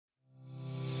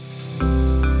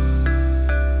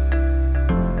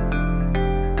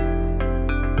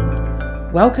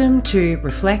Welcome to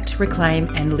Reflect,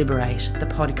 Reclaim and Liberate, the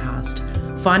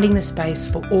podcast, finding the space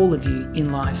for all of you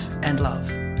in life and love.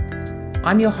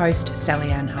 I'm your host, Sally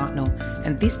Ann Hartnell,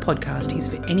 and this podcast is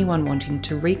for anyone wanting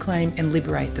to reclaim and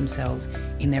liberate themselves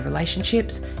in their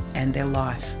relationships and their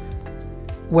life.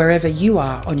 Wherever you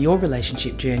are on your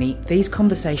relationship journey, these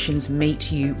conversations meet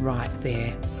you right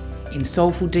there, in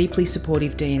soulful, deeply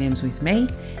supportive D&Ms with me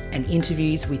and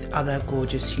interviews with other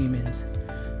gorgeous humans,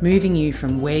 moving you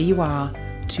from where you are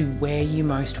to where you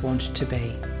most want to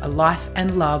be. A life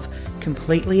and love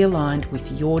completely aligned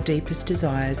with your deepest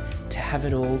desires to have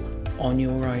it all on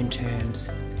your own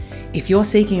terms. If you're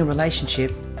seeking a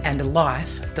relationship and a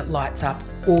life that lights up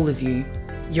all of you,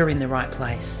 you're in the right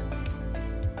place.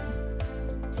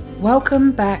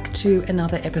 Welcome back to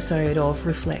another episode of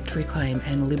Reflect, Reclaim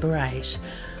and Liberate.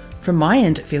 From my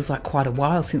end, it feels like quite a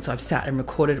while since I've sat and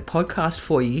recorded a podcast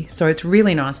for you, so it's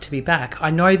really nice to be back.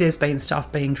 I know there's been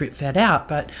stuff being drip-fed out,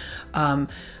 but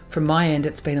from my end,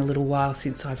 it's been a little while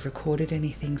since I've recorded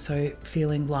anything, so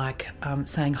feeling like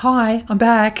saying, hi, I'm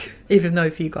back, even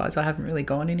though for you guys, I haven't really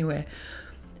gone anywhere.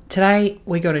 Today,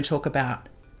 we're going to talk about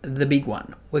the big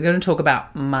one. We're going to talk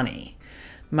about money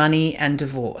and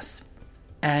divorce.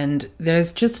 And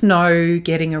there's just no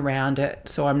getting around it,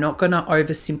 so I'm not going to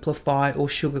oversimplify or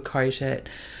sugarcoat it.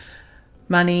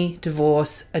 Money,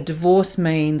 divorce. A divorce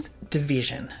means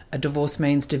division. A divorce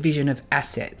means division of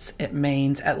assets. It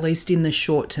means, at least in the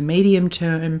short to medium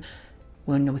term,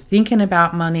 when we're thinking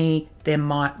about money, there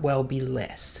might well be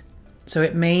less. So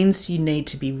it means you need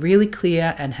to be really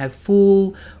clear and have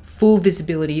full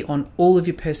visibility on all of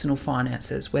your personal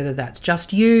finances, whether that's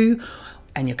just you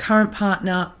and your current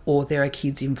partner, or there are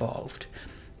kids involved.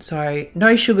 So no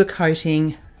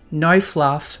sugarcoating, no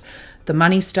fluff. The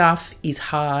money stuff is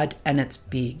hard and it's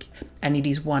big, and it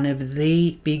is one of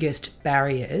the biggest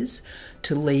barriers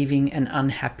to leaving an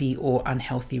unhappy or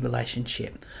unhealthy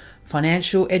relationship.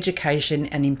 Financial education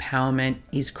and empowerment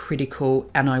is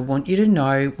critical, and I want you to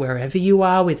know, wherever you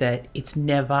are with it, it's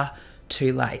never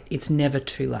too late. It's never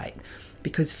too late,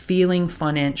 because feeling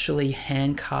financially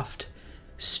handcuffed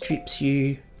strips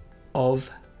you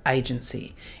of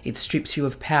agency. It strips you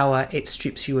of power. It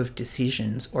strips you of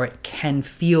decisions, or it can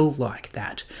feel like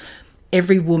that.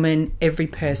 Every woman, every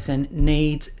person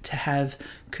needs to have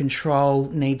control,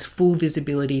 needs full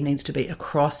visibility, needs to be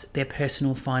across their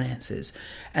personal finances.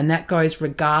 And that goes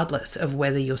regardless of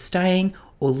whether you're staying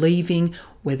or leaving,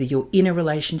 whether you're in a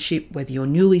relationship, whether you're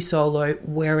newly solo,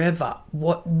 wherever,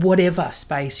 whatever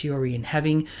space you're in.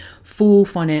 Having full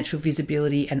financial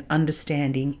visibility and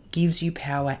understanding gives you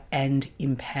power and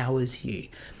empowers you.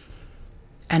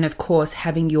 And of course,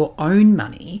 having your own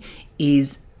money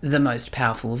is the most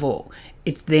powerful of all.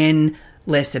 It's then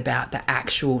less about the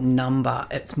actual number.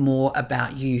 It's more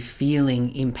about you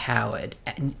feeling empowered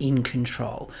and in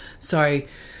control. So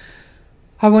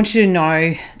I want you to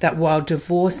know that while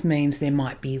divorce means there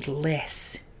might be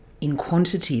less in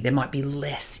quantity, there might be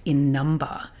less in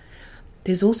number,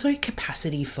 there's also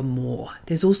capacity for more.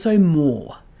 There's also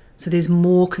more. So there's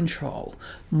more control,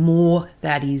 more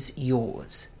that is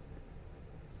yours.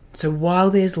 So while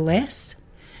there's less,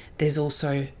 there's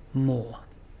also more.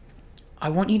 I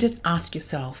want you to ask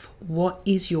yourself, what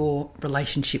is your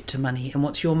relationship to money, and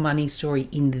what's your money story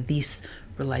in this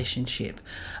relationship?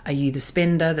 Are you the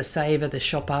spender, the saver, the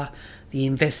shopper, the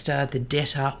investor, the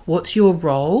debtor? What's your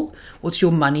role? What's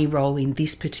your money role in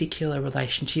this particular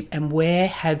relationship? And where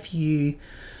have you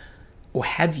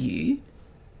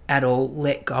at all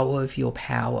let go of your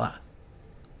power?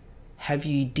 Have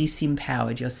you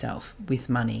disempowered yourself with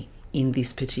money in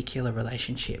this particular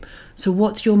relationship? So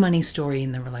what's your money story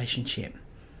in the relationship?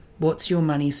 What's your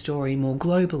money story more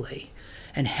globally?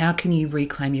 And how can you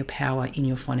reclaim your power in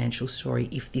your financial story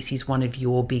if this is one of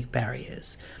your big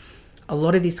barriers? A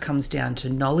lot of this comes down to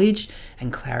knowledge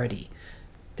and clarity.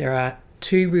 There are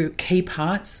two key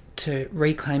parts to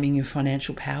reclaiming your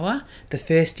financial power. The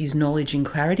first is knowledge and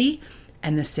clarity,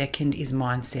 and the second is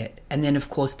mindset. And then, of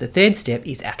course, the third step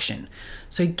is action.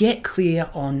 So get clear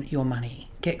on your money.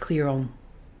 Get clear on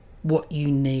what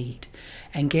you need,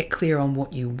 and get clear on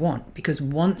what you want, because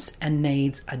wants and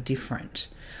needs are different.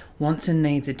 Wants and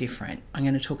needs are different. I'm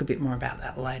going to talk a bit more about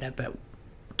that later, but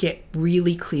get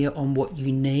really clear on what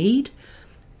you need,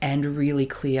 and really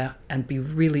clear and be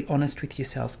really honest with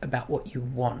yourself about what you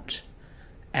want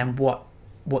and what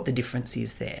the difference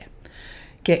is there.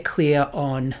 Get clear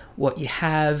on what you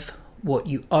have, what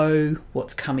you owe,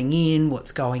 what's coming in,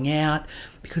 what's going out,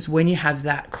 because when you have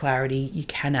that clarity, you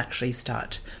can actually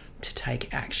start to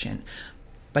take action.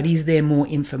 But is there more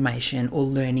information or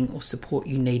learning or support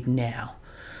you need now?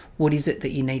 What is it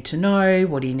that you need to know?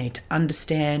 What do you need to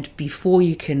understand before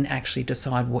you can actually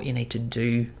decide what you need to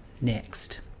do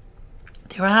next?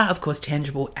 There are, of course,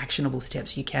 tangible, actionable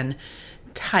steps you can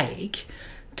take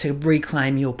to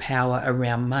reclaim your power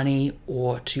around money,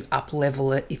 or to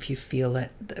up-level it if you feel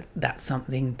that that's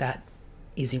something that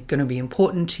is going to be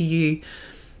important to you.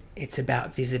 It's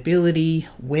about visibility,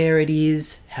 where it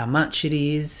is, how much it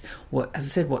is, as I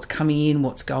said, what's coming in,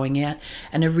 what's going out,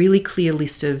 and a really clear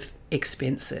list of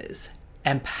expenses,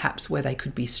 and perhaps where they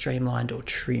could be streamlined or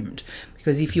trimmed.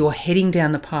 Because if you're heading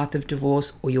down the path of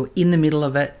divorce, or you're in the middle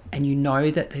of it, and you know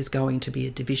that there's going to be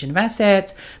a division of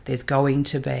assets, there's going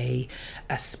to be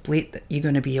a split, that you're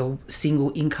going to be a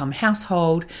single income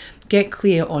household, get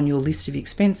clear on your list of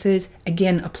expenses.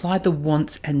 Again, apply the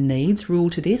wants and needs rule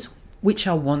to this. Which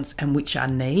are wants and which are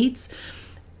needs,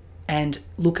 and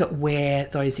look at where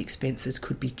those expenses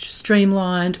could be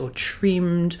streamlined or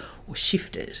trimmed or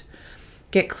shifted.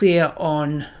 Get clear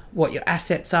on what your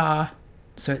assets are,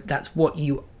 so that's what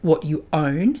you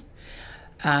own,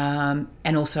 and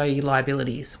also your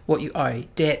liabilities, what you owe,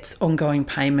 debts, ongoing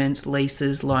payments,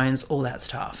 leases, loans, all that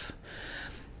stuff.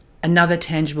 Another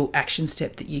tangible action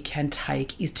step that you can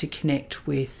take is to connect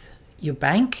with your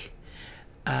bank,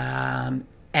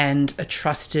 and a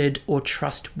trusted or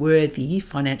trustworthy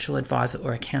financial advisor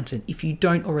or accountant. If you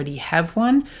don't already have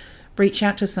one, reach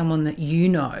out to someone that you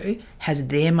know has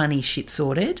their money shit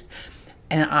sorted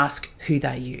and ask who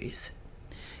they use.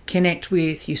 Connect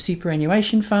with your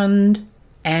superannuation fund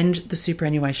and the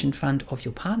superannuation fund of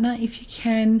your partner if you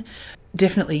can.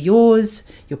 Definitely yours,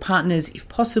 your partner's if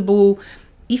possible.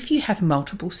 If you have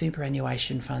multiple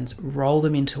superannuation funds, roll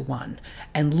them into one,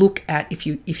 and look at, if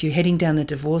you're heading down the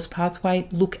divorce pathway,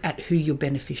 look at who your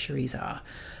beneficiaries are,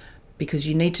 because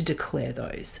you need to declare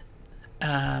those.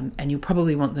 And you'll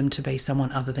probably want them to be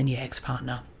someone other than your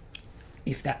ex-partner,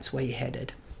 if that's where you're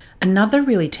headed. Another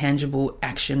really tangible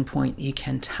action point you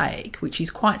can take, which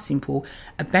is quite simple,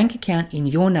 a bank account in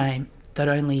your name that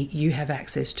only you have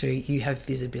access to, you have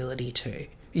visibility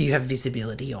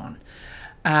on.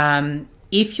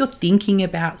 If you're thinking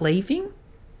about leaving,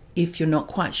 if you're not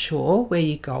quite sure where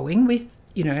you're going with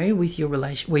your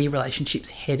where your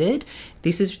relationship's headed,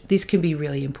 this can be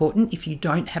really important. If you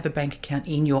don't have a bank account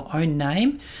in your own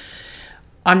name,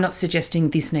 I'm not suggesting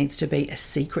this needs to be a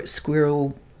secret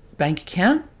squirrel bank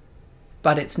account,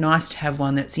 but it's nice to have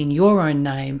one that's in your own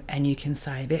name, and you can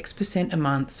save X% a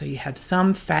month, so you have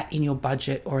some fat in your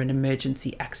budget, or an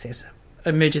emergency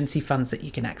funds that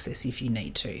you can access if you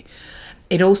need to.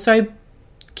 It also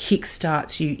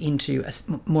kickstarts you into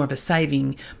more of a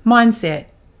saving mindset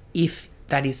if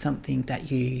that is something that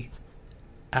you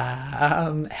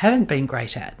haven't been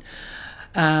great at.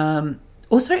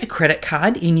 Also, a credit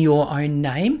card in your own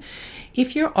name.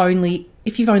 If you've only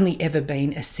ever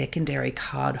been a secondary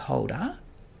card holder,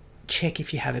 check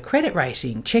if you have a credit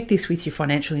rating. Check this with your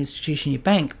financial institution, your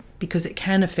bank, because it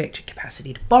can affect your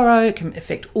capacity to borrow. It can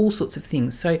affect all sorts of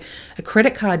things. So a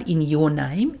credit card in your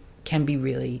name can be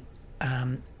really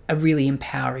a really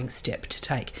empowering step to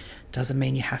take. Doesn't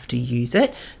mean you have to use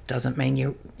it. Doesn't mean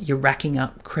you're racking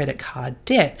up credit card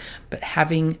debt. But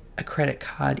having a credit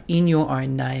card in your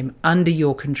own name, under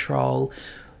your control,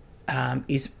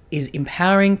 is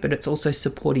empowering, but it's also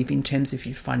supportive in terms of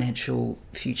your financial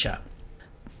future.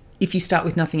 If you start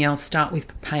with nothing else, start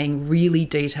with paying really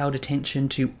detailed attention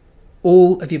to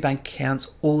all of your bank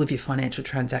accounts, all of your financial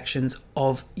transactions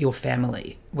of your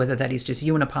family, whether that is just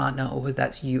you and a partner, or whether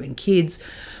that's you and kids,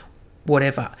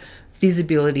 whatever.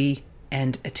 Visibility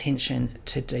and attention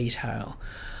to detail.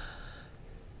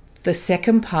 The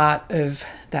second part of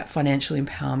that financial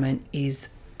empowerment is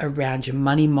around your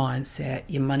money mindset,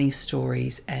 your money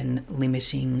stories, and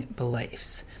limiting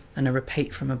beliefs. And I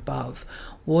repeat from above,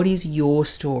 what is your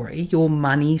story, your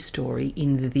money story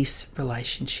in this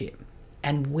relationship?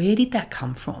 And where did that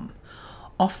come from?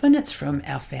 Often it's from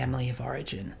our family of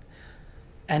origin.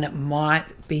 And it might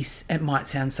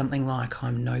sound something like,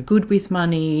 I'm no good with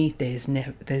money, there's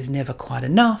never quite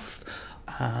enough,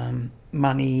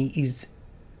 money is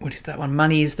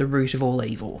the root of all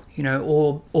evil,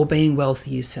 or being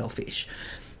wealthy is selfish.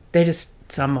 They're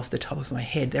just some off the top of my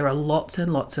head. There are lots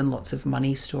and lots and lots of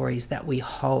money stories that we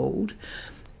hold,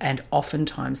 and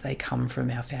oftentimes they come from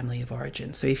our family of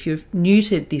origin. So if you're new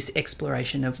to this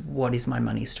exploration of what is my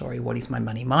money story, what is my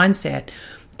money mindset,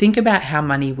 think about how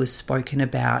money was spoken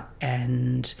about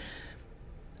and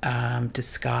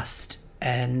discussed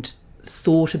and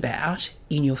thought about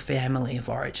in your family of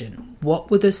origin. What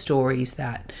were the stories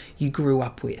that you grew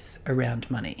up with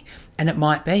around money? And it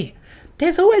might be,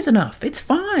 there's always enough, it's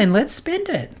fine, let's spend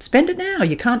it now,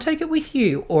 you can't take it with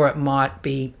you. Or it might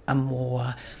be a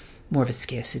more more of a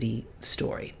scarcity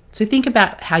story. So think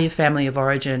about how your family of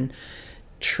origin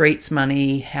treats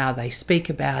money, how they speak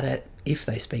about it, if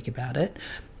they speak about it,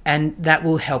 and that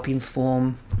will help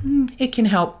inform, it can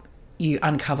help you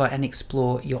uncover and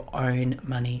explore your own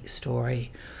money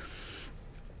story.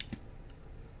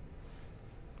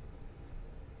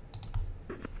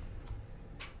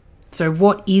 So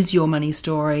what is your money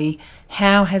story?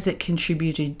 How has it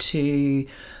contributed to,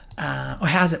 or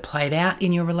how has it played out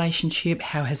in your relationship?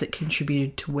 How has it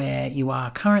contributed to where you are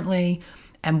currently?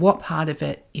 And what part of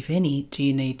it, if any, do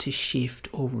you need to shift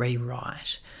or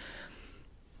rewrite?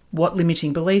 What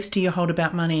limiting beliefs do you hold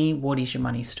about money? What is your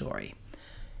money story?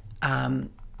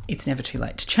 It's never too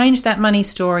late to change that money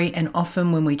story. And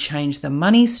often when we change the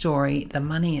money story, the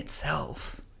money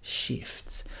itself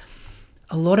shifts.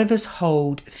 A lot of us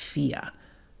hold fear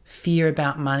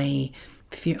about money,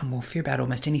 fear about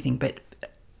almost anything, but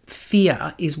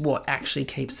fear is what actually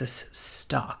keeps us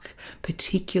stuck,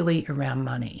 particularly around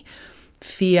money.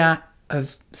 Fear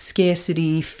of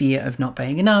scarcity, fear of not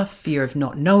being enough, fear of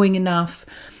not knowing enough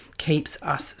keeps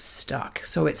us stuck.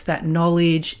 So it's that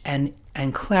knowledge and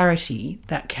clarity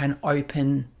that can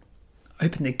open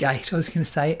the gate, I was going to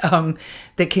say,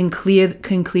 that can clear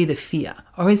the fear.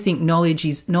 I always think knowledge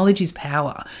is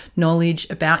power. Knowledge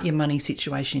about your money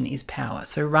situation is power.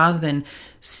 So rather than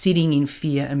sitting in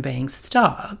fear and being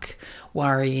stuck,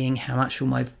 worrying how much will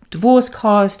my divorce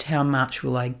cost, how much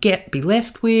will I be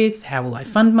left with, how will I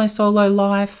fund my solo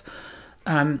life,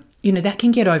 that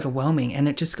can get overwhelming, and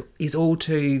it just is all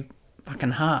too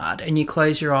fucking hard. And you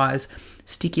close your eyes,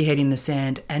 stick your head in the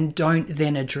sand, and don't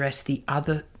then address the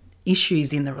other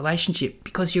issues in the relationship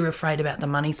because you're afraid about the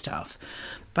money stuff.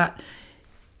 But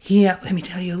here, let me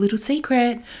tell you a little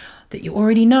secret that you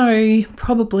already know.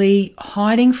 Probably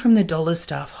hiding from the dollar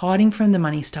stuff, hiding from the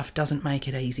money stuff doesn't make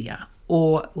it easier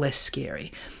or less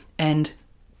scary. And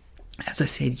as I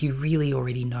said, you really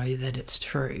already know that it's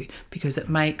true, because it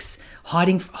makes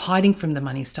hiding from the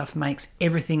money stuff makes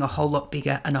everything a whole lot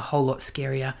bigger and a whole lot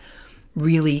scarier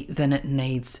really than it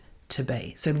needs to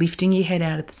be. So lifting your head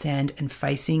out of the sand and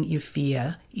facing your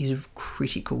fear is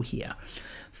critical here.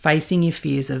 Facing your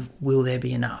fears of, will there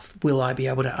be enough? Will I be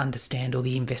able to understand all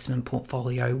the investment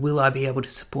portfolio? Will I be able to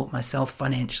support myself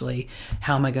financially?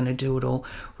 How am I going to do it all?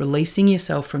 Releasing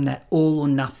yourself from that all or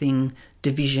nothing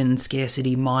division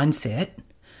scarcity mindset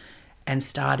and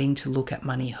starting to look at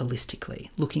money holistically,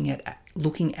 looking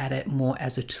at it more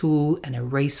as a tool and a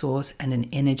resource and an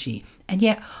energy. And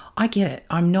yeah, I get it.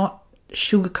 I'm not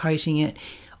sugarcoating it.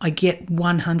 I get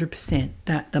 100%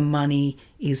 that the money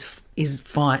is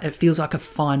fine. It feels like a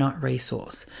finite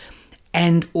resource.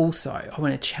 And also, I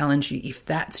want to challenge you, if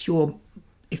that's your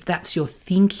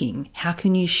thinking, how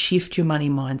can you shift your money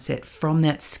mindset from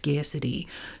that scarcity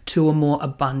to a more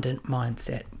abundant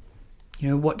mindset?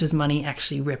 What does money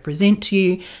actually represent to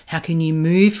you? How can you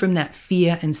move from that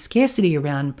fear and scarcity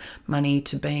around money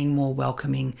to being more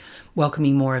welcoming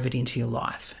more of it into your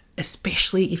life?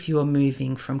 Especially if you are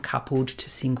moving from coupled to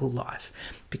single life.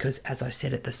 Because as I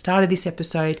said at the start of this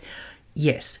episode,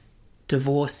 yes,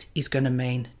 divorce is going to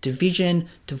mean division.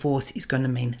 Divorce is going to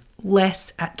mean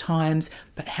less at times.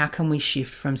 But how can we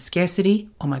shift from scarcity?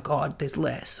 Oh my God, there's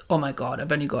less. Oh my God,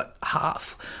 I've only got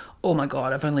half. Oh my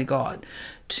God, I've only got,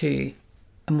 to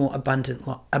a more abundant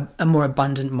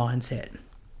mindset.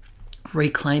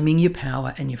 Reclaiming your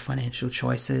power and your financial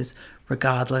choices,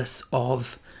 regardless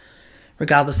of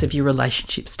your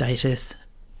relationship status,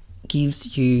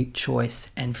 gives you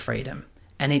choice and freedom.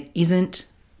 And it isn't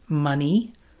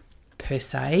money per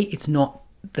se, it's not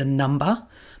the number,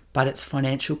 but it's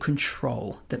financial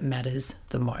control that matters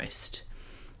the most.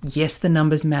 Yes, the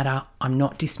numbers matter. I'm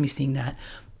not dismissing that.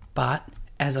 But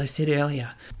as I said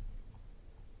earlier,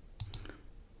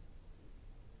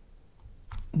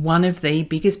 one of the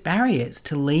biggest barriers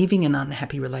to leaving an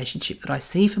unhappy relationship that I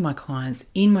see for my clients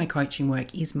in my coaching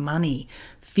work is money.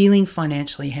 Feeling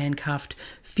financially handcuffed,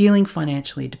 feeling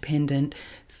financially dependent,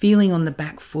 feeling on the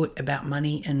back foot about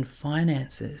money and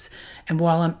finances. And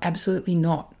while I'm absolutely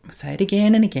not, I'll say it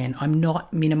again and again, I'm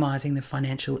not minimizing the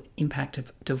financial impact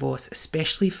of divorce,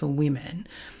 especially for women.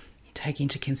 Take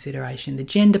into consideration the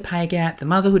gender pay gap, the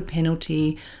motherhood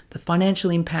penalty, the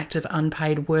financial impact of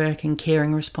unpaid work and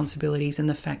caring responsibilities, and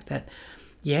the fact that,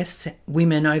 yes,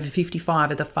 women over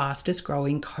 55 are the fastest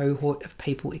growing cohort of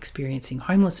people experiencing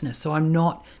homelessness. So I'm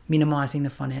not minimising the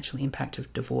financial impact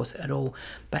of divorce at all.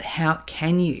 But how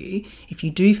can you, if you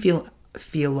do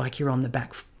feel like you're on the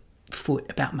back foot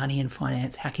about money and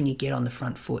finance, how can you get on the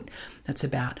front foot? That's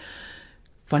about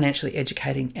financially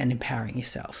educating and empowering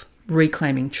yourself.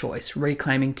 Reclaiming choice,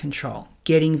 reclaiming control,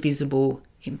 getting visible,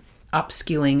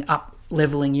 upskilling,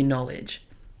 up-leveling your knowledge.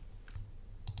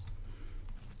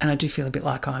 And I do feel a bit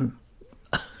like I'm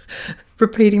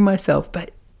repeating myself,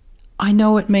 but I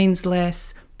know it means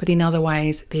less, but in other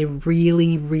ways, there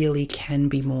really, really can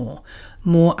be more.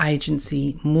 More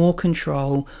agency, more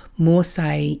control, more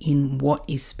say in what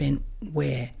is spent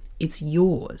where. It's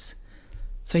yours.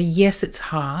 So yes, it's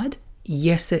hard.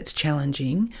 Yes, it's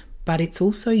challenging, but it's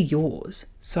also yours.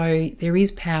 So there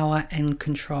is power and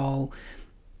control.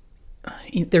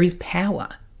 There is power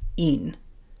in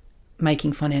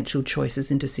making financial choices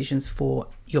and decisions for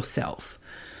yourself.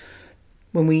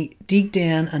 When we dig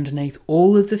down underneath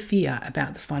all of the fear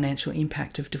about the financial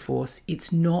impact of divorce,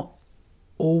 it's not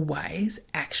always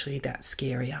actually that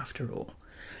scary after all.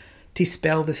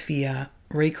 Dispel the fear,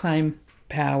 reclaim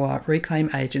power, reclaim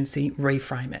agency,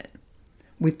 reframe it.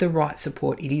 With the right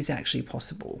support, it is actually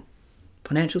possible.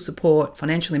 Financial support,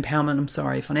 financial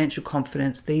empowerment, financial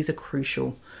confidence, these are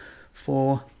crucial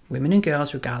for women and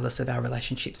girls regardless of our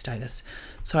relationship status.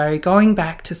 So going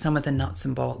back to some of the nuts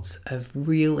and bolts of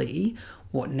really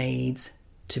what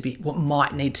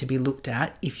might need to be looked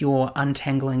at if you're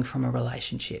untangling from a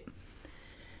relationship.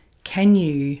 Can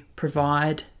you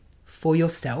provide for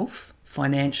yourself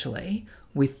financially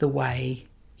with the way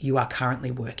you are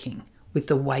currently working, with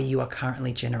the way you are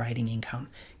currently generating income?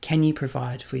 Can you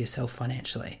provide for yourself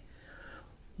financially?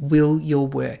 Will your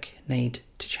work need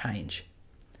to change?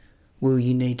 Will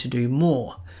you need to do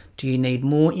more? Do you need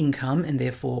more income and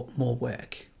therefore more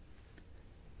work?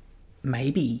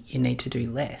 Maybe you need to do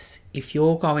less. If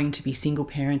you're going to be single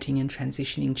parenting and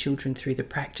transitioning children through the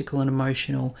practical and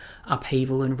emotional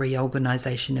upheaval and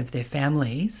reorganisation of their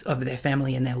family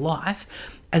and their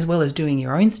life, as well as doing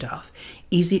your own stuff,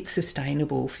 is it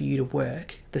sustainable for you to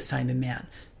work the same amount?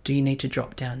 Do you need to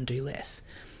drop down and do less?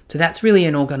 So that's really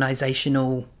an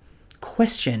organisational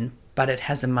question, but it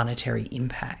has a monetary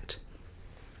impact.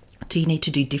 Do you need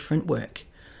to do different work?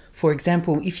 For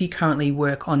example, if you currently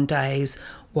work on days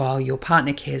while your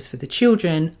partner cares for the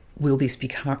children, will this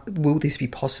be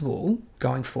possible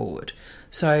going forward?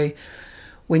 So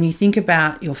when you think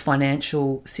about your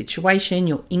financial situation,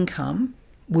 your income,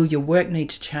 will your work need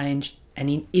to change?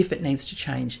 And if it needs to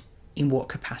change, in what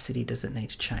capacity does it need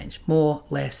to change? More,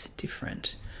 less,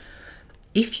 different?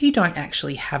 If you don't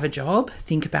actually have a job,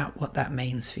 think about what that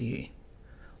means for you.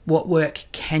 What work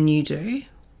can you do?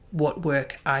 What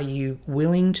work are you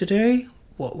willing to do?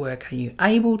 What work are you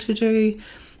able to do?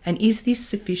 And is this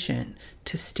sufficient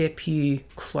to step you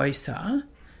closer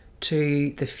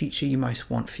to the future you most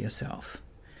want for yourself?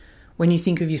 When you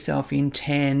think of yourself in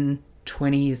 10,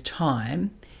 20 years'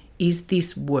 time, is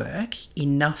this work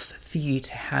enough for you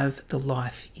to have the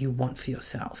life you want for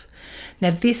yourself?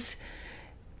 Now, this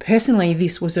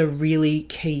was a really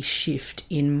key shift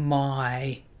in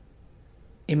my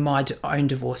own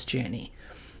divorce journey.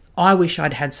 I wish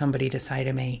I'd had somebody to say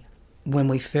to me when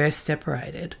we first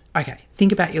separated, okay,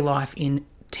 think about your life in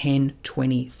 10,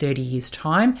 20, 30 years'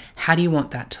 time. How do you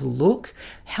want that to look?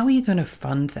 How are you going to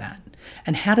fund that?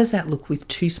 And how does that look with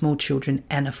 2 small children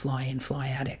and a fly-in,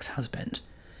 fly-out ex-husband?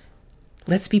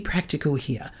 Let's be practical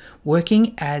here.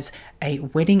 Working as a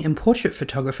wedding and portrait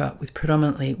photographer which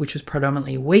was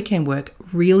predominantly weekend work,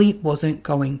 really wasn't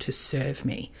going to serve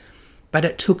me. But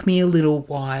it took me a little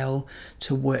while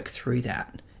to work through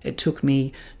that. It took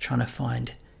me trying to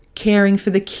find caring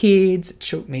for the kids. It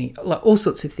took me all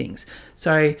sorts of things.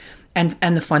 So, and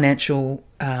the financial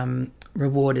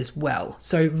reward as well.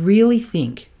 So really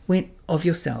think of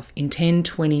yourself in 10,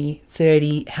 20,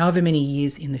 30, however many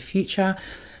years in the future.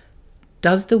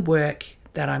 Does the work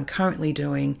that I'm currently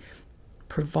doing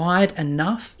provide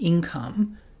enough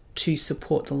income to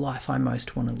support the life I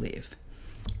most want to live?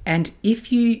 And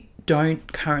if you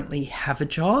don't currently have a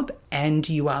job and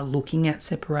you are looking at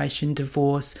separation,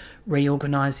 divorce,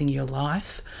 reorganizing your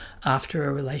life after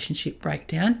a relationship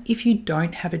breakdown, if you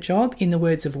don't have a job, in the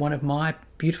words of one of my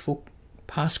beautiful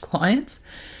past clients,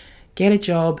 get a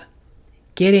job,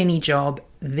 get any job,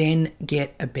 then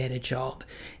get a better job.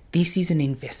 This is an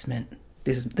investment.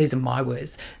 These are my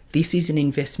words. This is an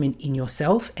investment in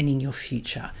yourself and in your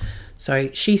future.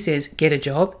 So she says, get a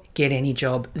job, get any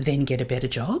job, then get a better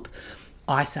job.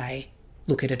 I say,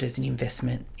 look at it as an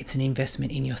investment. It's an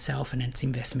investment in yourself and it's an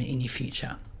investment in your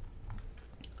future.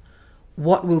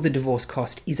 What will the divorce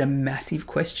cost is a massive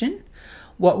question.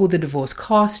 What will the divorce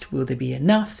cost? Will there be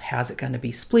enough? How's it going to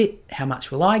be split? How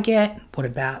much will I get? What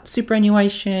about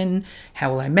superannuation?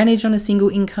 How will I manage on a single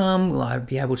income? Will I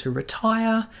be able to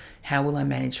retire? How will I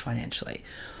manage financially?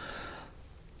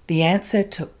 The answer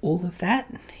to all of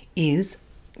that is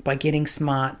by getting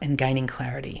smart and gaining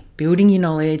clarity, building your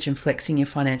knowledge and flexing your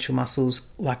financial muscles,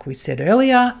 like we said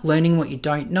earlier, learning what you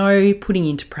don't know, putting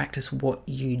into practice what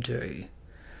you do.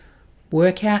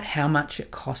 Work out how much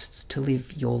it costs to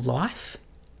live your life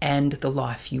and the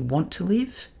life you want to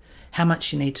live, how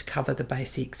much you need to cover the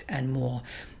basics and more.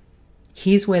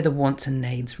 Here's where the wants and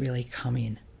needs really come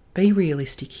in. Be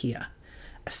realistic here.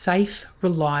 A safe,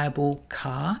 reliable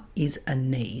car is a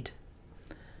need.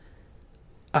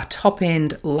 A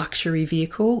top-end luxury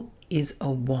vehicle is a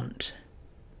want.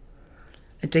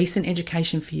 A decent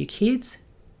education for your kids,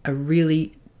 a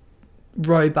really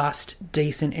robust,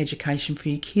 decent education for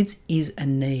your kids is a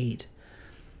need.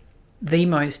 The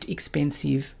most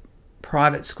expensive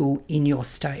private school in your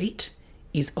state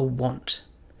is a want.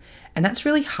 And that's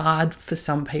really hard for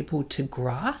some people to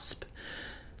grasp,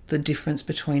 the difference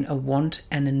between a want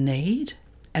and a need.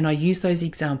 And I use those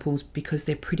examples because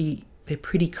they're pretty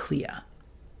clear.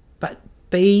 But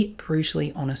be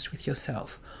brutally honest with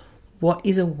yourself. What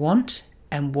is a want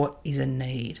and what is a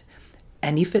need?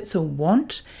 And if it's a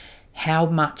want, how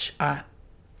much are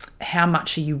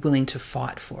you willing to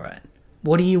fight for it?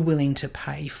 What are you willing to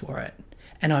pay for it?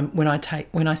 And when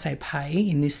I say pay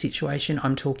in this situation,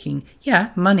 I'm talking,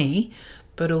 money,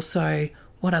 but also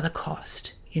what are the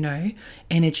cost?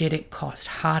 Energetic cost,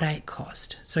 heartache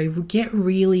cost. So get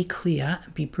really clear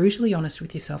and be brutally honest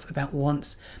with yourself about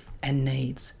wants and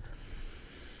needs.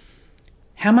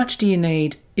 How much do you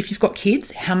need, if you've got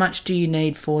kids, how much do you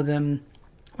need for them,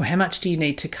 or how much do you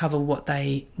need to cover what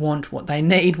they want, what they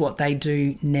need, what they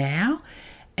do now?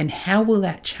 And how will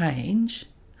that change,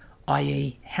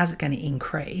 i.e., how's it going to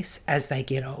increase as they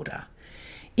get older?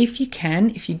 If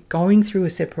you're going through a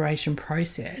separation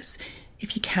process,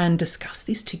 if you can discuss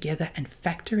this together and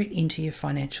factor it into your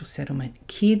financial settlement.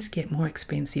 Kids get more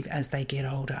expensive as they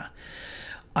get older.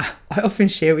 I often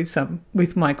share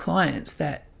with my clients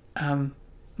that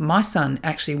my son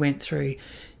actually went through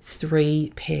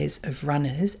 3 pairs of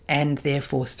runners and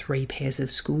therefore 3 pairs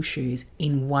of school shoes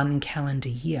in 1 calendar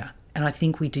year. And I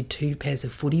think we did 2 pairs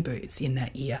of footy boots in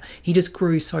that year. He just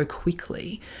grew so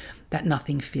quickly that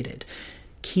nothing fitted.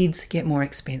 Kids get more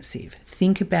expensive.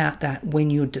 Think about that when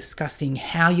you're discussing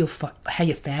how your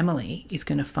family is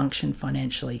going to function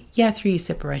financially. Through your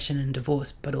separation and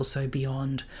divorce, but also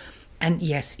beyond. And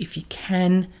yes, if you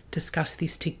can discuss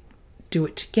this, to do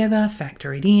it together,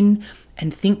 factor it in,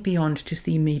 and think beyond just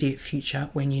the immediate future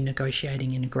when you're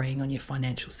negotiating and agreeing on your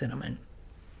financial settlement.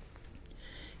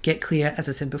 Get clear, as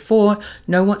I said before,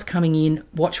 know what's coming in,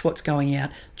 watch what's going out,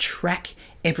 track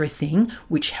everything,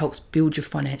 which helps build your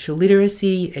financial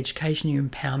literacy, education, your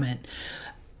empowerment.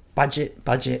 Budget,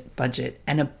 budget, budget.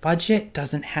 And a budget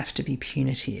doesn't have to be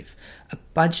punitive. A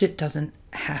budget doesn't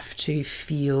have to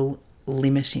feel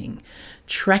limiting.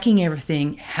 Tracking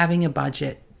everything, having a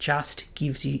budget just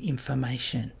gives you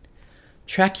information.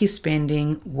 Track your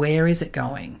spending. Where is it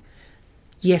going?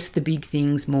 Yes, the big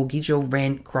things, mortgage or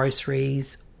rent,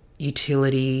 groceries,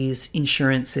 utilities,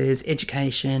 insurances,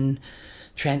 education,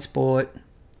 transport.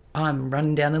 I'm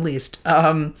running down the list.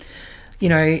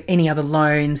 Any other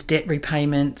loans, debt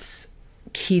repayments,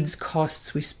 kids'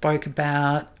 costs we spoke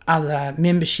about, other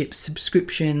memberships,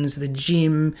 subscriptions, the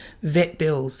gym, vet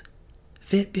bills.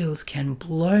 Vet bills can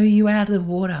blow you out of the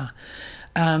water.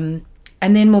 And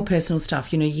then more personal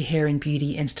stuff, your hair and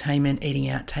beauty, entertainment, eating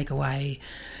out, takeaway,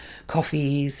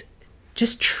 coffees.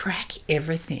 Just track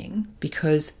everything,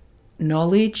 because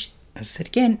knowledge, as I said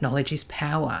again, knowledge is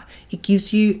power. It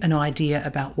gives you an idea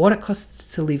about what it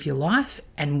costs to live your life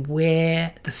and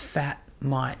where the fat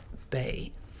might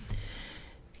be.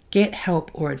 Get help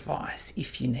or advice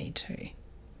if you need to.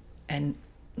 And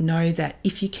know that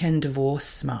if you can divorce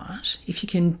smart, if you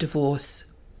can divorce,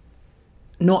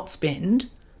 not spend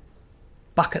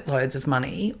bucket loads of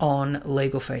money on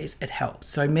legal fees, it helps.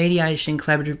 So mediation,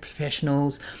 collaborative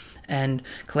professionals and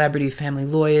collaborative family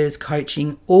lawyers,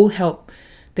 coaching, all help.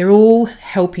 They're all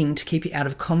helping to keep you out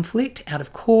of conflict, out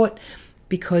of court,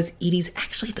 because it is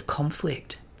actually the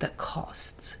conflict that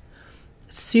costs.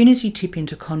 As soon as you tip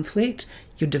into conflict,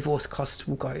 your divorce costs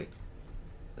will go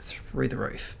through the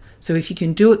roof. So if you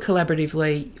can do it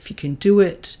collaboratively, if you can do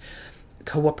it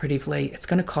cooperatively, it's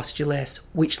going to cost you less,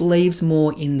 which leaves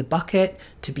more in the bucket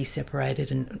to be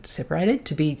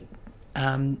to be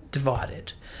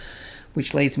divided,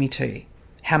 which leads me to,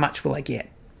 how much will I get?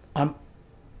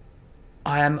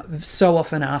 I am so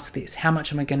often asked this, how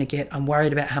much am I going to get? I'm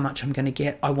worried about how much I'm going to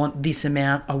get. I want this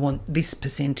amount. I want this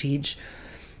percentage.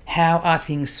 How are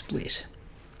things split?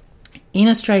 In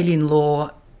Australian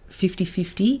law,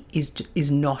 50-50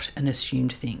 is not an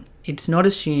assumed thing. It's not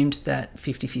assumed that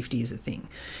 50-50 is a thing.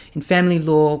 In family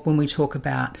law, when we talk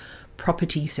about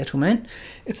property settlement,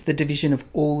 it's the division of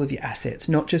all of your assets,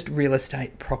 not just real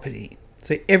estate property.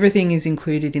 So everything is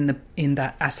included in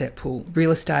that asset pool: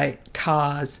 real estate,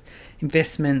 cars,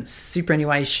 investments,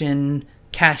 superannuation,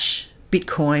 cash,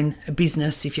 Bitcoin, a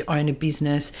business if you own a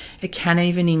business. It can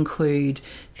even include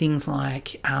things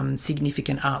like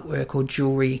significant artwork or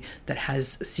jewellery that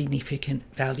has significant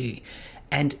value.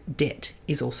 And debt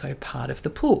is also part of the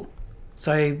pool.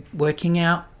 So working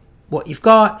out what you've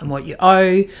got and what you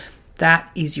owe,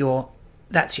 that's your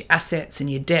assets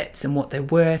and your debts and what they're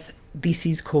worth. This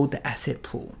is called the asset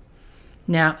pool.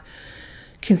 Now,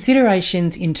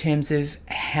 considerations in terms of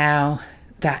how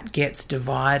that gets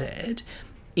divided,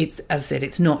 it's, as I said,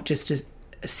 it's not just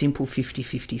a simple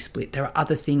 50-50 split. There are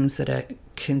other things that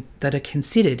are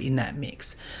considered in that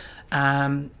mix.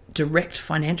 Direct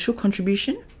financial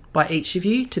contribution by each of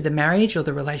you to the marriage or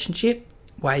the relationship,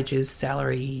 wages,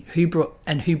 salary, who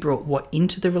brought what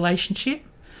into the relationship.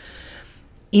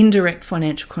 Indirect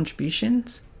financial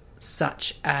contributions,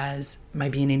 such as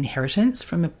maybe an inheritance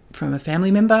from a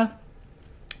family member.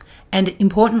 And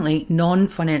importantly,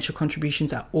 non-financial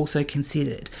contributions are also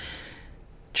considered.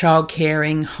 Child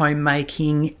caring,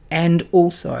 homemaking, and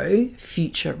also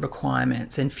future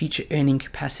requirements and future earning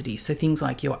capacity. So things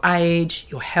like your age,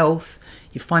 your health,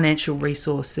 your financial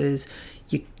resources,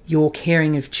 your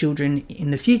caring of children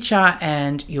in the future,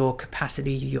 and your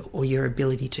capacity or your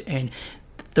ability to earn.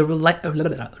 The length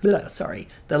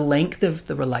of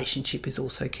the relationship is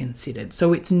also considered.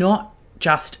 So it's not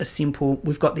just a simple,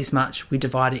 we've got this much, we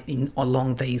divide it in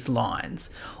along these lines.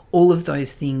 All of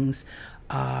those things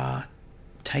are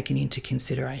taken into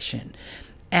consideration.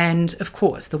 And of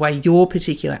course, the way your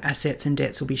particular assets and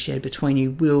debts will be shared between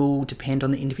you will depend on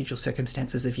the individual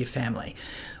circumstances of your family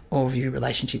or of your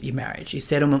relationship, your marriage. Your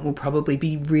settlement will probably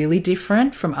be really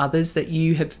different from others that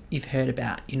you've heard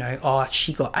about. You know, oh,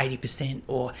 she got 80%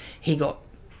 or he got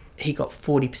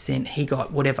 40%, he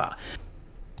got whatever.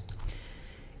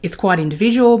 It's quite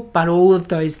individual, but all of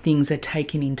those things are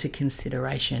taken into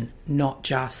consideration, not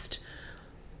just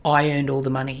I earned all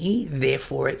the money,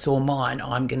 therefore it's all mine,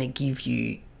 I'm going to give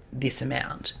you this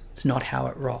amount. It's not how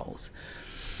it rolls.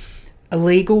 A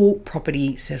legal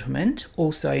property settlement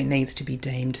also needs to be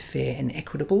deemed fair and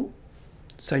equitable,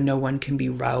 so no one can be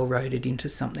railroaded into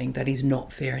something that is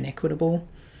not fair and equitable.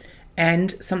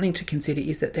 And something to consider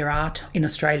is that in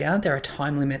Australia, there are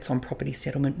time limits on property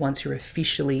settlement once you're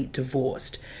officially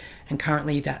divorced. And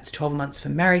currently that's 12 months for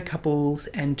married couples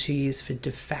and 2 years for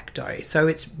de facto. So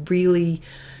it's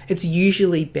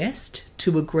usually best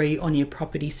to agree on your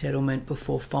property settlement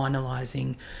before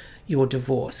finalising your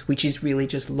divorce, which is really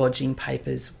just lodging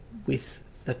papers with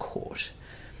the court.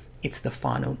 It's the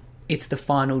final tick, it's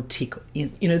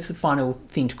the final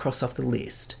thing to cross off the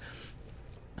list.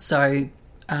 So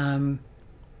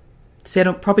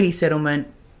property settlement,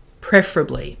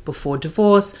 preferably before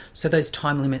divorce, so those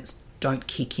time limits don't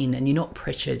kick in and you're not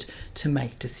pressured to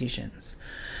make decisions.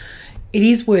 It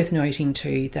is worth noting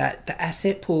too that the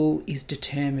asset pool is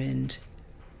determined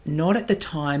not at the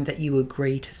time that you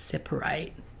agree to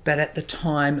separate, but at the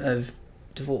time of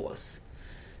divorce.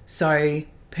 So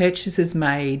purchases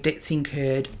made, debts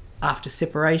incurred after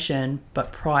separation,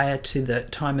 but prior to the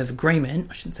time of agreement,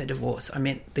 I shouldn't say divorce, I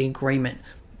meant the agreement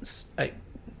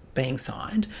being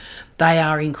signed, they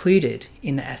are included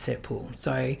in the asset pool.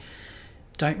 So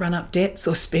don't run up debts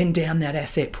or spend down that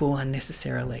asset pool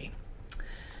unnecessarily.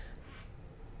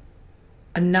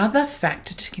 Another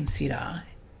factor to consider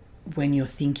when you're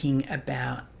thinking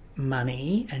about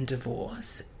money and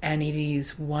divorce, and it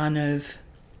is one of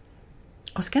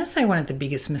the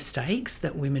biggest mistakes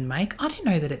that women make. I don't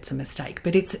know that it's a mistake,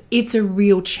 but it's a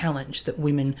real challenge that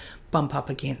women bump up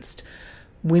against,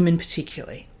 women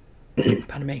particularly,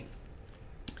 pardon me,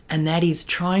 and that is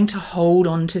trying to hold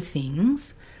on to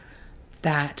things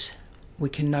that we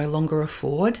can no longer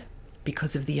afford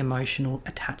because of the emotional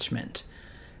attachment.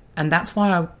 And that's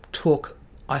why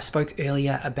I spoke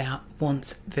earlier about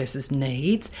wants versus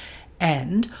needs,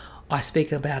 and I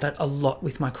speak about it a lot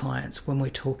with my clients when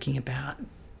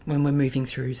we're moving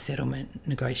through settlement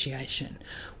negotiation.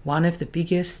 One of the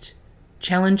biggest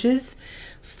challenges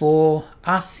for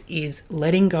us is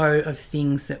letting go of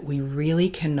things that we really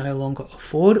can no longer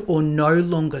afford or no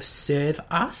longer serve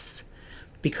us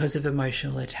because of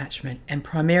emotional attachment. And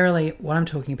primarily what I'm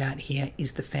talking about here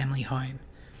is the family home.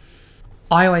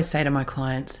 I always say to my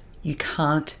clients, you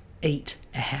can't eat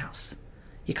a house.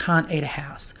 You can't eat a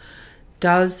house.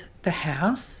 Does the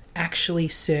house actually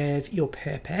serve your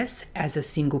purpose as a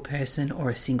single person or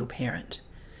a single parent?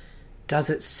 Does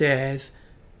it serve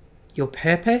your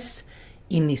purpose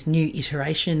in this new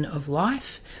iteration of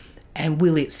life? And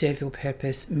will it serve your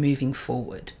purpose moving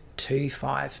forward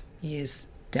 2-5 years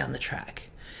down the track?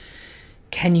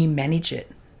 Can you manage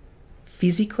it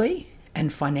physically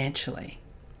and financially?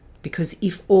 Because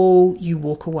if all you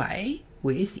walk away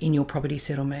with in your property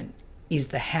settlement is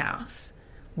the house,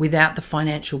 without the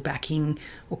financial backing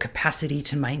or capacity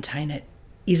to maintain it,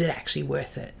 is it actually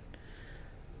worth it?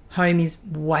 Home is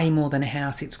way more than a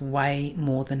house. It's way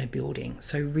more than a building.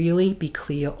 So really be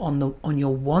clear on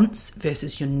your wants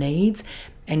versus your needs.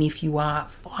 And if you are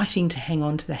fighting to hang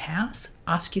on to the house,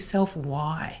 ask yourself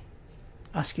why.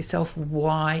 Ask yourself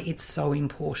why it's so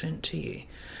important to you.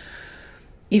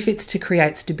 If it's to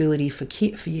create stability for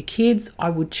your kids, I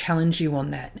would challenge you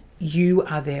on that. You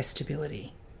are their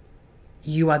stability.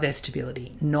 You are their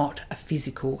stability, not a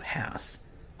physical house.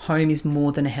 Home is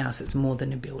more than a house. It's more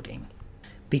than a building.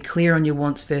 Be clear on your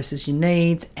wants versus your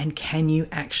needs, and can you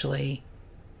actually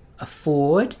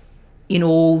afford in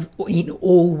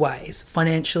all ways,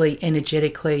 financially,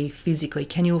 energetically, physically,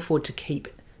 can you afford to keep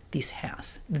this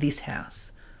house?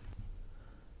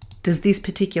 Does this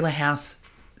particular house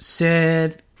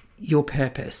serve your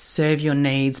purpose, serve your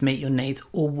needs, meet your needs,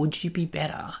 or would you be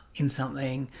better in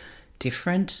something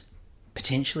different,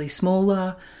 potentially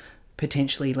smaller,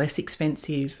 potentially less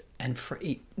expensive, and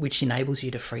free, which enables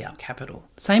you to free up capital?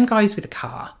 Same goes with a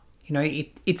car.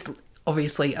 It's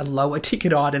obviously a lower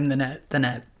ticket item than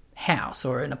a house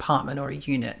or an apartment or a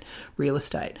unit, real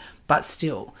estate, but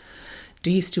still, do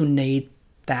you still need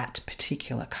that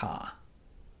particular car,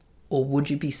 or would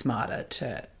you be smarter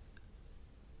to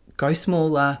go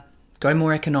smaller, go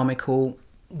more economical,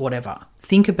 whatever?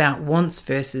 Think about wants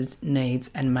versus needs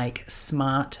and make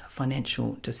smart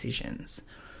financial decisions.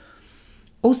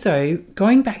 Also,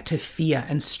 going back to fear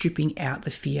and stripping out the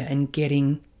fear and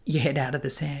getting your head out of the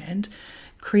sand,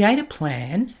 create a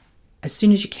plan as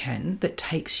soon as you can that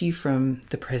takes you from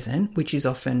the present, which is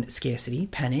often scarcity,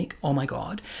 panic, oh my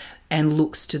God, and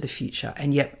looks to the future.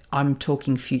 And yet I'm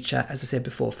talking future, as I said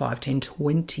before, 5, 10,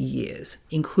 20 years,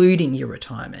 including your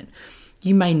retirement.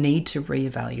 You may need to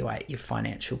reevaluate your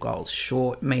financial goals,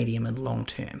 short, medium, and long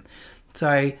term.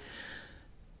 So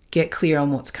get clear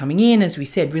on what's coming in. As we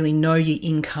said, really know your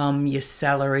income, your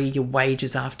salary, your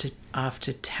wages after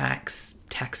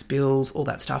tax bills, all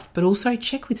that stuff. But also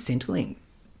check with Centrelink,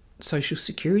 Social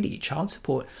Security, child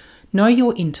support. Know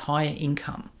your entire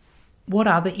income. What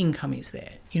other income is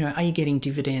there? Are you getting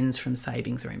dividends from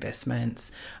savings or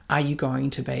investments? Are you going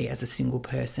to be, as a single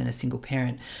person, a single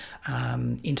parent,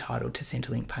 entitled to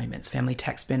Centrelink payments, family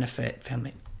tax benefit,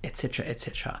 family, etc.,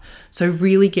 etc.? So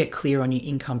really get clear on your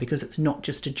income, because it's not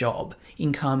just a job.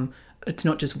 Income, it's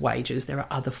not just wages. There are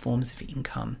other forms of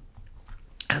income.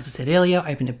 As I said earlier,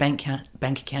 open a bank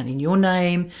account in your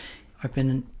name.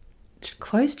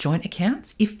 Close joint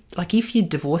accounts. If you're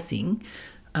divorcing,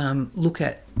 look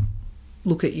at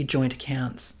your joint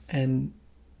accounts and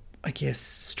I guess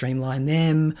streamline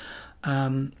them,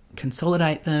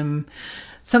 consolidate them.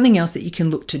 Something else that you can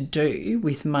look to do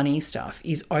with money stuff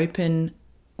is open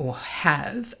or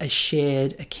have a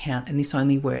shared account, and this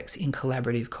only works in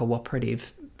collaborative,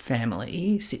 cooperative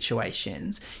family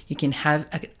situations. You can have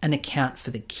an account for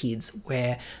the kids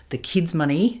where the kids'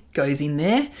 money goes in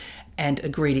there and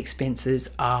agreed expenses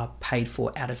are paid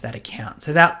for out of that account.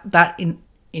 So that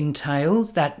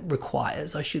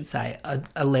requires, I should say,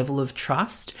 a level of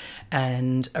trust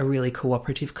and a really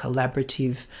cooperative,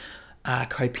 collaborative,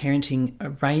 co-parenting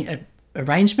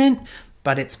arrangement,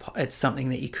 but it's something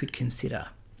that you could consider.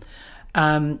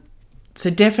 So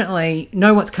definitely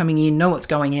know what's coming in, know what's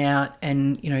going out,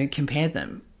 and compare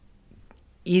them.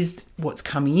 Is what's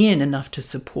coming in enough to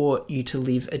support you to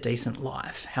live a decent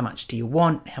life? How much do you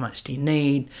want? How much do you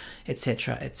need?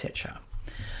 Etc., etc.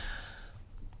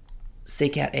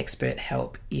 Seek out expert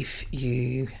help if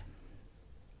you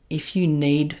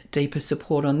need deeper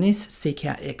support on this. Seek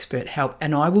out expert help,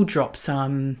 and I'll drop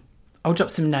some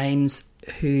names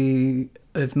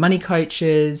of money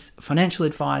coaches, financial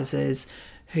advisors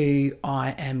who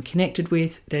I am connected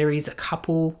with. There's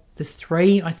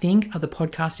 3, I think, other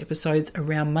podcast episodes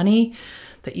around money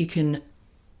that you can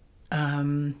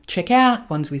check out.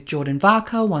 One's with Jordan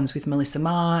Varka, one's with Melissa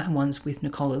Marr, and one's with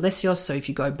Nicole Alessios. So if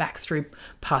you go back through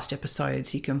past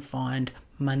episodes, you can find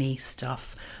money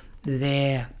stuff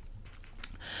there.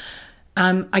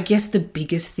 I guess the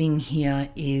biggest thing here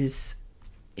is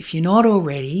if you're not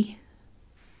already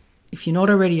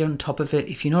on top of it,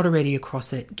 if you're not already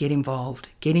across it, get involved.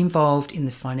 Get involved in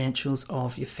the financials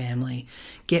of your family.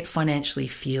 Get financially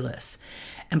fearless.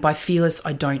 And by fearless,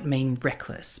 I don't mean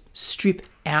reckless. Strip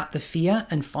out the fear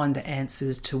and find the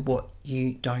answers to what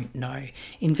you don't know.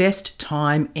 Invest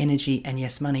time, energy, and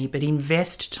yes, money, but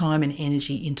invest time and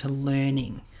energy into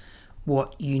learning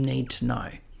what you need to know,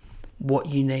 what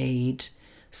you need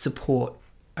support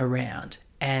around,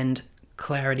 and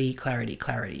clarity, clarity,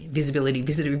 clarity, visibility,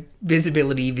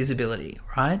 visibility,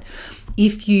 right?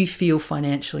 If you feel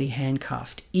financially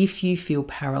handcuffed, if you feel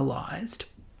paralyzed,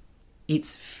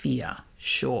 it's fear,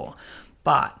 sure.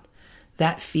 But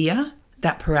that fear,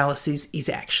 that paralysis is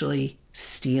actually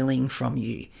stealing from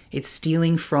you. It's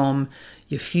stealing from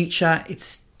your future.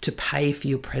 It's to pay for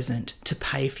your present, to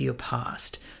pay for your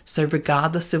past. So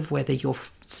regardless of whether you're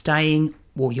staying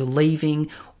or you're leaving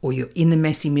or you're in the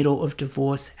messy middle of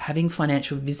divorce, having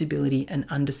financial visibility and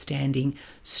understanding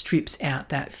strips out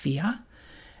that fear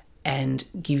and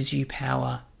gives you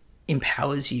power,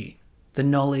 empowers you. The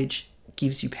knowledge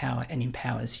gives you power and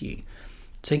empowers you.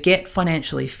 So get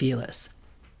financially fearless,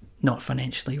 not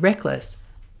financially reckless,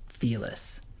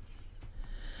 fearless.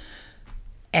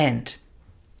 And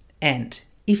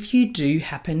if you do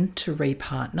happen to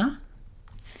repartner,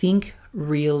 think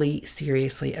really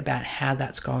seriously about how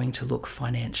that's going to look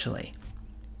financially.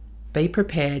 Be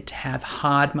prepared to have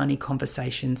hard money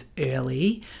conversations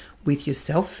early with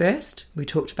yourself first. We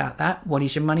talked about that. What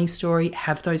is your money story?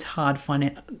 Have those hard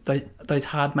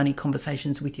money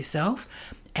conversations with yourself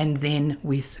and then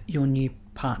with your new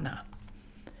partner.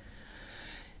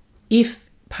 If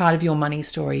part of your money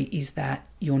story is that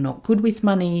you're not good with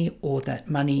money or that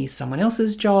money is someone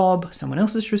else's job, someone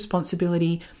else's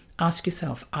responsibility, ask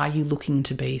yourself, are you looking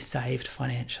to be saved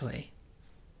financially?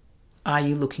 Are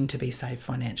you looking to be saved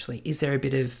financially? Is there a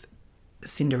bit of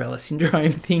Cinderella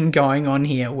syndrome thing going on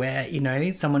here where,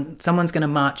 someone's going to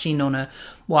march in on a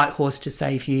white horse to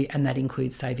save you, and that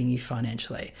includes saving you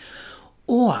financially?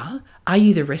 Or are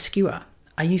you the rescuer?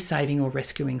 Are you saving or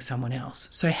rescuing someone else?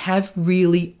 So have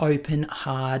really open,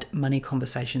 hard money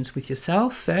conversations with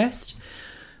yourself first,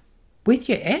 with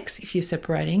your ex if you're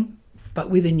separating, but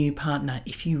with a new partner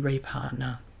if you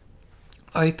repartner.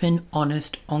 Open,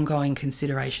 honest, ongoing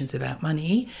considerations about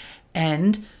money,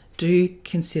 and do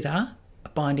consider a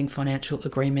binding financial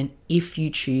agreement if you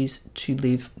choose to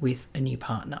live with a new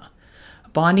partner. A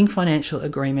binding financial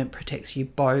agreement protects you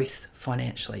both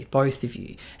financially, both of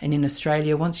you. And in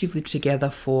Australia, once you've lived together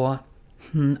for,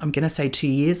 I'm going to say 2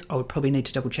 years, I would probably need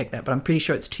to double check that, but I'm pretty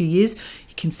sure it's 2 years,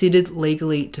 you're considered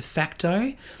legally de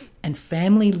facto, and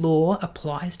family law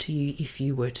applies to you if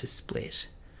you were to split.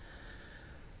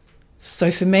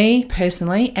 So for me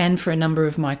personally, and for a number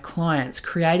of my clients,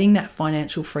 creating that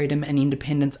financial freedom and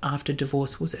independence after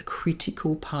divorce was a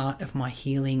critical part of my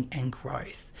healing and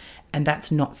growth. And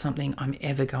that's not something I'm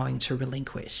ever going to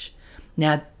relinquish.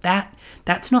 Now,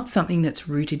 that's not something that's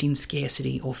rooted in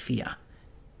scarcity or fear.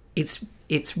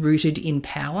 It's rooted in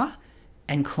power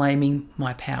and claiming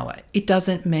my power. It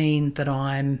doesn't mean that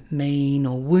I'm mean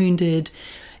or wounded.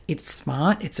 It's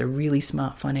smart. It's a really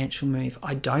smart financial move.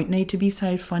 I don't need to be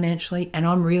saved financially, and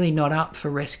I'm really not up for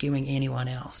rescuing anyone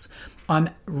else. I'm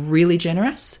really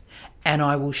generous, and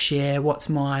I will share what's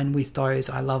mine with those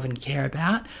I love and care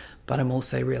about, but I'm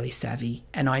also really savvy,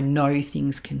 and I know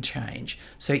things can change.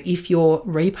 So if you're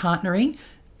repartnering,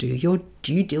 do your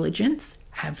due diligence,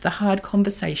 have the hard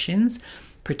conversations,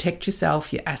 protect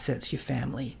yourself, your assets, your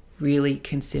family. Really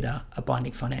consider a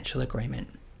binding financial agreement.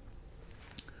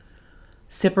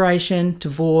 Separation,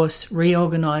 divorce,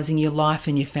 reorganizing your life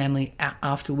and your family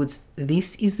afterwards.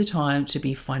 This is the time to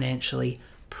be financially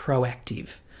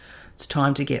proactive. It's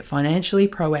time to get financially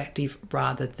proactive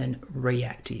rather than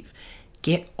reactive.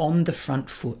 Get on the front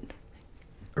foot.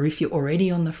 Or if you're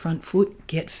already on the front foot,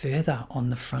 get further on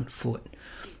the front foot.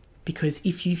 Because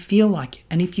if you feel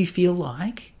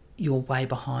like you're way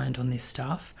behind on this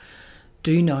stuff,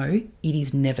 do know it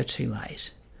is never too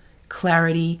late.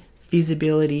 Clarity,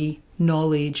 visibility,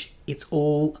 knowledge, it's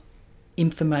all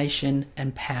information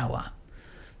and power.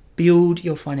 Build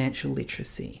your financial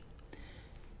literacy.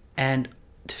 And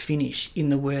to finish, in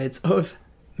the words of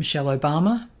Michelle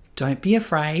Obama, don't be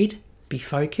afraid, be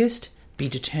focused, be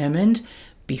determined,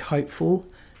 be hopeful,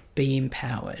 be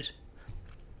empowered.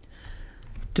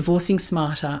 Divorcing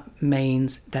smarter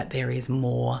means that there is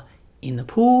more in the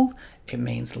pool. It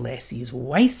means less is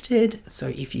wasted. So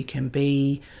if you can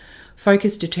be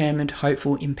focused, determined,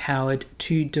 hopeful, empowered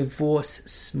to divorce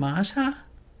smarter,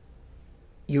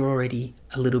 you're already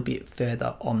a little bit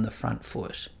further on the front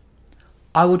foot.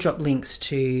 I will drop links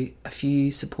to a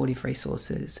few supportive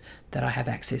resources that I have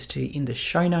access to in the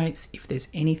show notes. If there's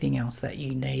anything else that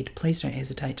you need, please don't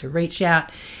hesitate to reach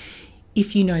out.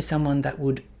 If you know someone that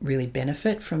would really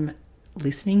benefit from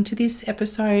listening to this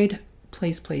episode,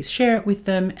 please share it with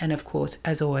them. And of course,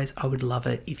 as always, I would love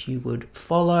it if you would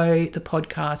follow the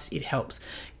podcast. It helps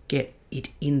get it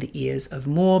in the ears of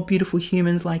more beautiful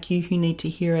humans like you who need to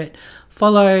hear it.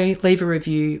 Follow, leave a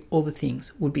review, all the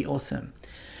things would be awesome.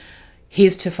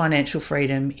 Here's to financial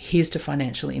freedom. Here's to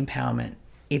financial empowerment.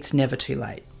 it's never too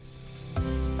late.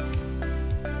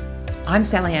 I'm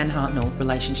Sally Ann Hartnell,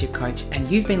 relationship coach, and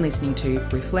you've been listening to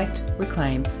Reflect,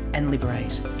 Reclaim and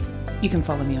Liberate. You can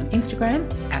follow me on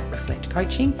Instagram @Reflect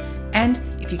Coaching, and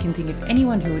if you can think of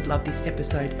anyone who would love this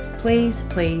episode, please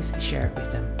share it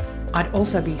with them. I'd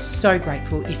also be so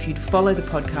grateful if you'd follow the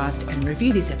podcast and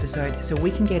review this episode so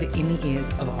we can get it in the ears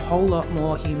of a whole lot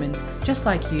more humans just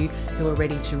like you who are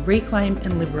ready to reclaim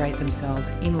and liberate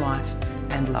themselves in life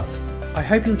and love. I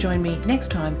hope you'll join me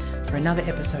next time for another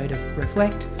episode of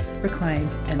Reflect, Reclaim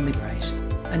and Liberate.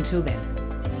 Until then.